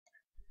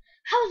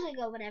How's it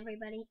going,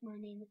 everybody? My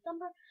name is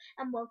Thumper,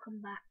 and welcome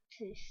back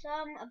to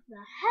some of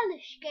the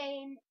hellish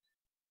game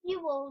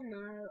you all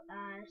know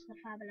as the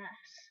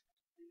fabulous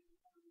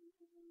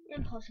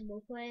impossible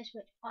quiz,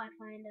 which I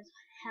find as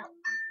hell.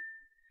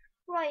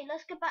 Right,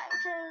 let's get back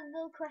to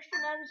the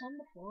question I was on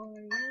before.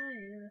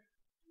 Yeah.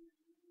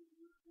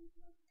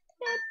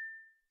 Beep,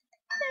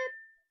 beep,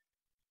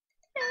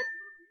 beep.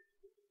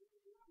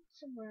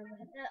 Somewhere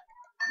over here.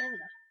 There we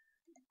go.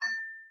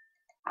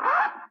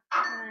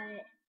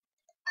 Right.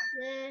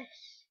 This.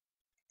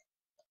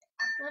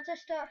 Once I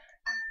start.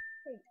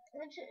 Wait,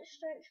 once it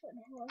starts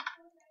putting here.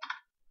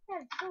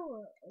 Yeah,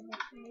 cool.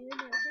 It's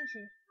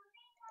easy.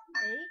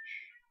 H.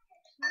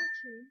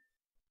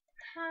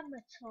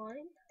 Hammer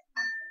time.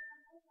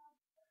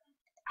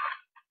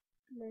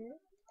 Blue.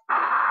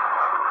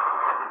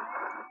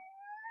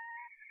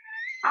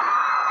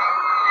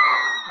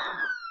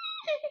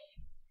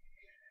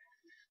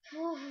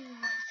 Oh,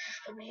 this is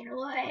gonna be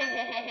annoying.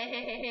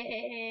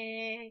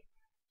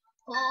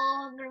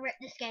 Oh, I'm gonna rip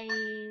this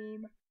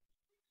game.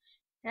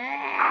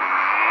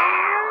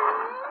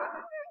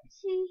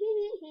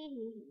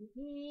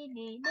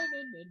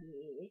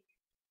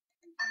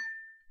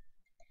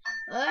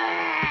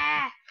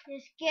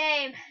 This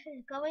game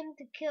is going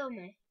to kill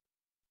me.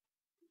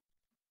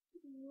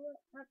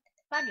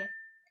 Banya.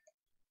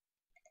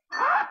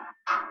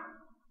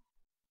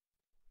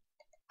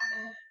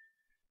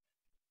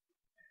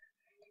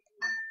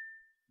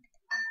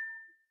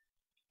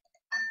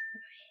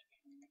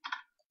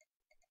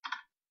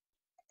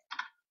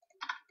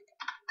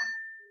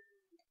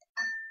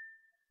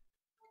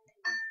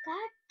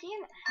 God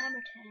damn it,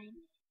 hammer time.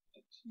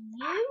 It's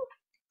you?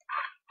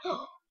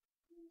 Oh.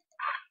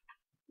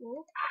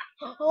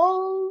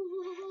 Oh.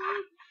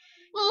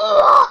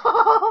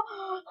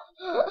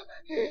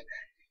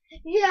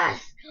 Yes!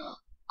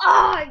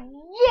 Oh,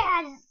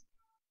 yes!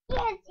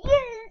 Yes,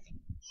 yes,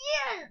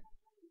 yes!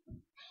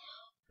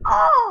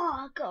 Oh,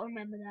 I gotta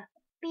remember that.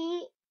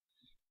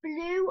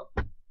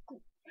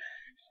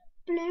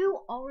 Blue,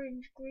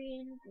 orange,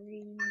 green,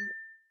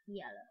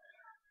 yellow.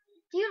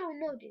 Do you don't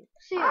know, dude?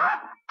 See you.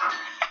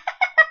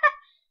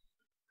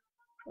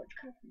 What's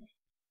coming?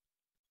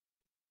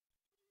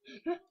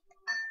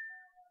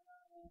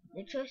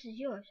 The choice is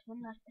yours.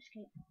 One last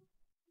escape.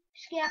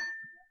 Skip.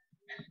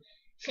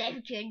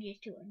 Save changes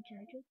to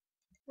uncharted.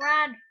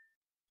 Run.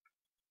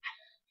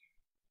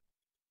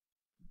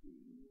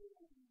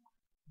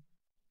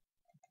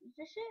 Is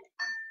this it?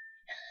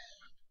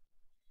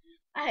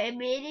 I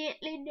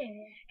immediately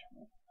did.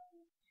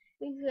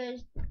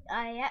 Because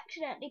I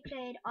accidentally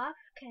played off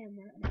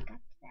camera and I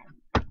got to them.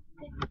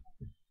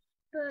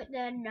 But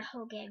then the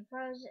whole game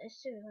froze as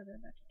soon as I was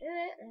about to do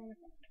it.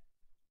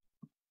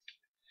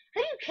 How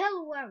do you kill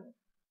a werewolf?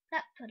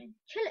 That pudding.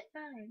 Chill it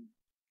fine.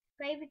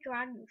 Baby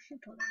granule shoe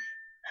polish.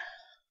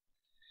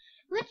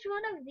 Which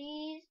one of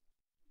these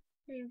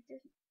names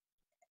is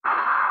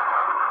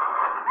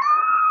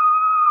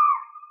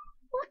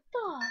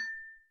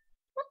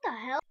What the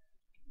hell?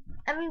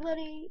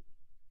 Everybody,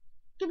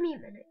 give me a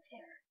minute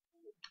here.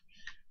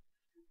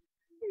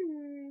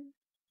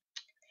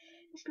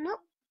 It's not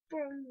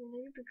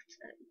broccoli because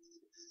that's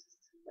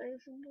away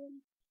from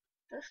them.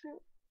 That's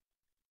not.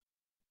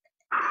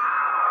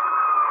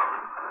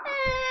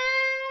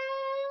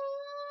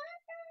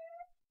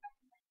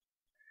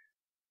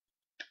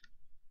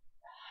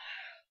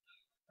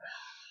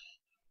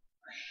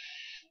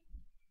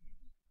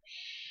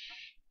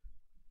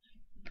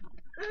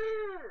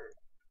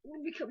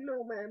 We become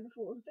no man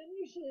before it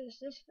finishes.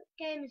 This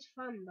game is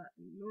fun but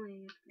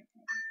annoying.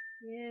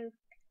 Yeah.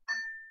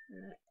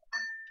 Right.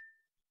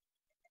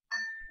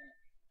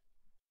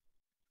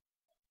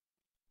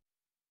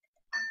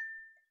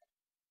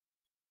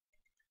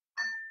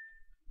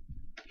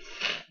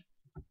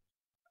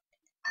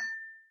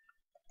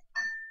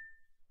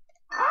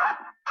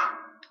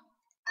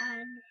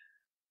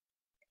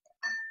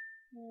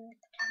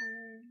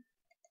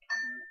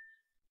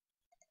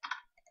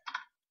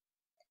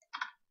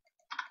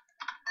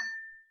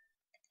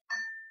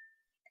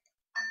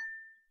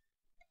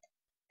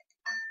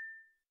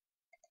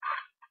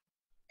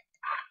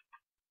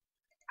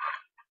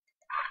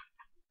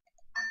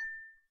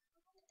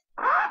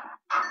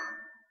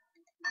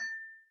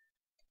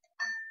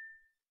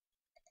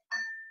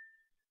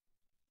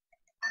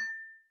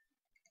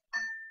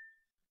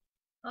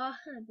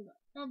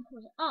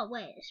 Oh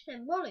wait, it's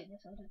been rolling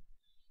this whole time.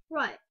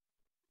 Right.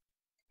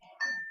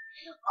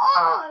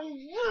 Oh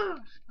yes!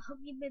 I hope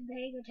you've been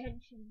paying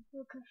attention.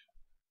 Okay.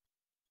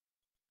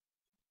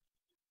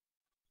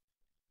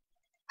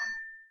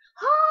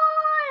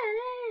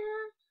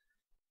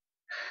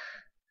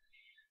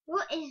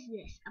 What is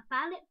this? A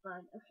ballot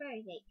bun, a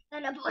fairy cake,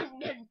 an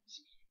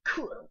abundance.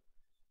 Cool.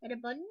 An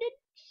abundance?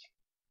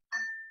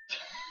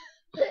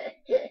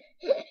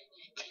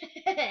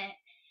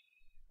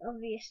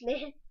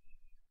 Obviously.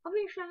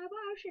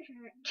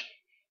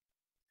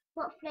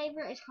 What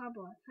flavor is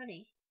cardboard?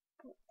 Honey.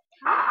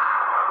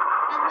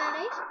 And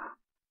mayonnaise?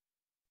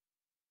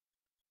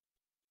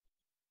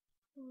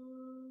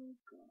 Oh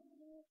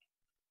god.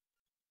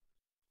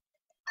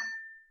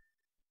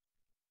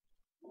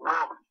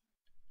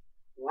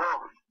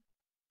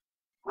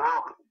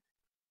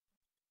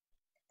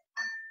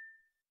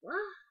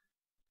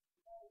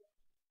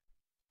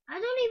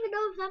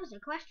 if that was a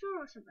question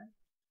or something.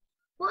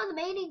 What are the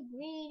main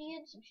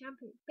ingredients of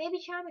shampoo? Baby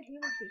charm and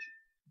human feces.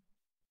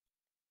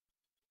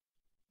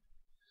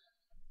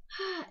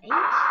 8.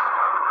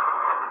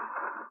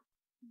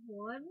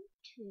 1,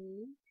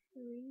 2,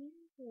 3,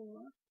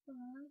 4, 5,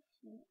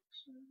 6,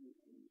 7,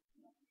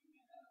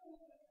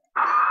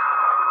 8.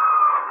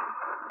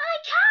 I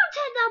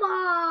counted them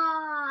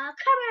all!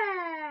 Come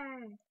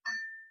on!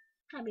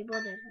 Can't be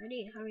bothered. I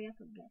need to hurry up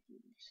and get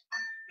through this.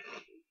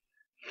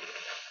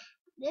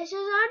 This is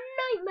a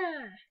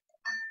nightmare!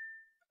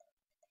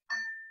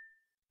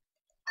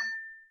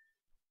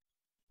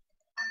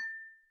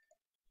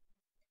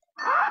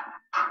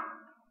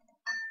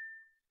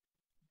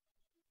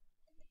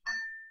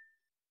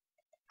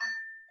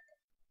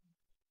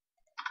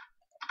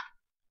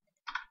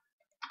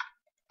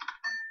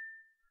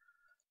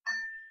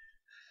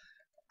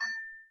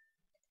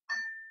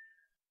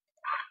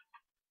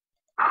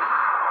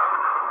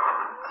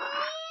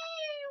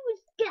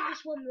 Get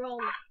this one wrong.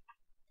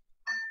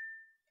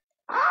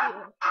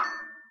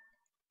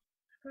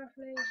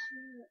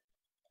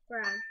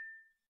 Brown.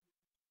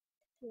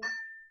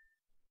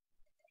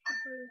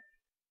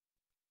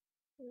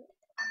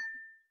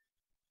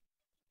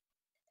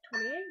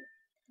 28.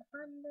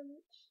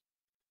 Abundance.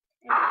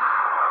 I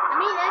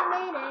mean egg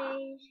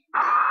mayonnaise.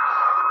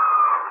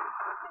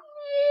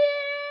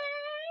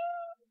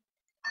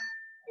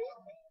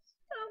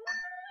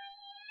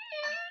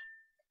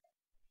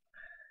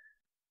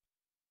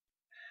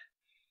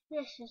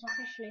 This is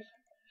officially.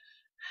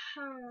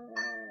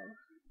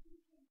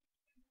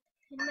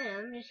 In a minute,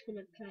 I'm just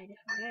gonna play a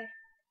different game.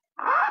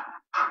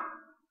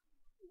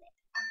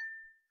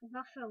 If I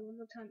fail one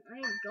more time, I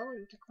am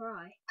going to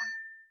cry.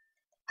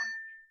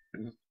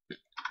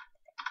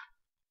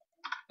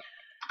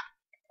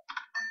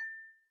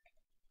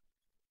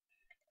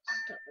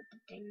 Stop with the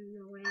ding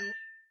away.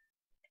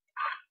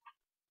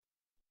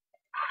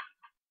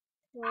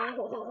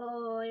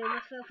 Whoa, I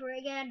almost fell for it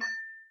again.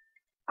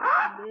 No,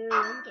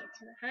 I'm getting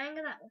to the hang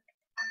of that one.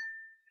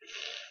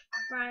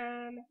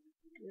 Brown,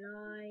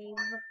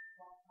 live,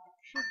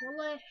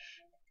 superlish,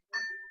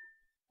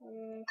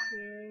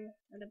 yeah,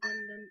 and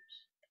abundance,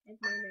 egg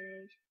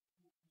mayonnaise.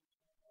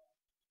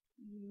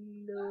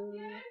 No,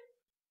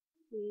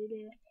 food.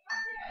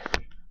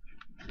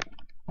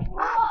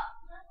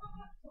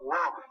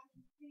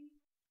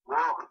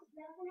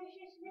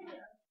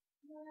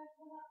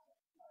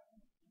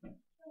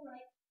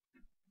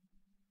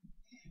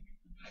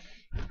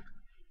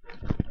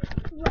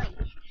 Right,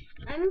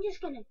 I'm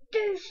just gonna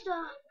do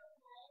stuff.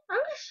 I'm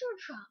gonna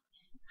search up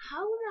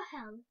how the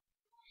hell.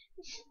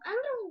 I'm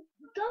gonna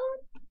go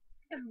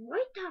and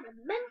write down a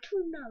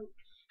mental note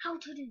how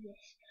to do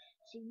this.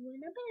 See you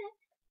in a bit.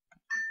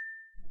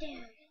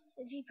 Damn,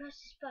 if you press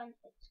this button,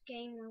 it's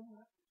game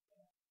over.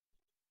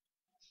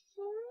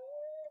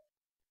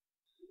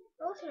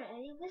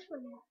 Alternately, this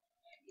one.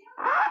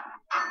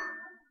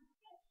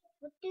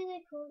 What do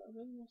they call a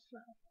windless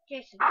fly?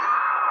 Jason.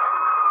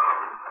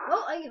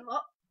 Oh, I give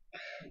up.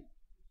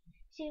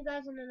 See you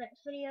guys in the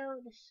next video.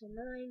 This is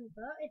annoying,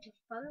 but it's a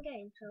fun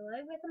game, so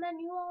I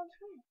recommend you all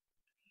try it.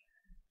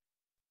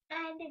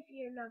 And if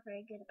you're not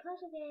very good at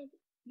puzzle games,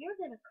 you're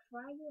gonna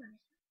cry your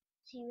eyes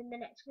out. See you in the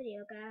next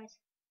video, guys.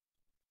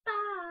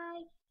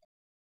 Bye!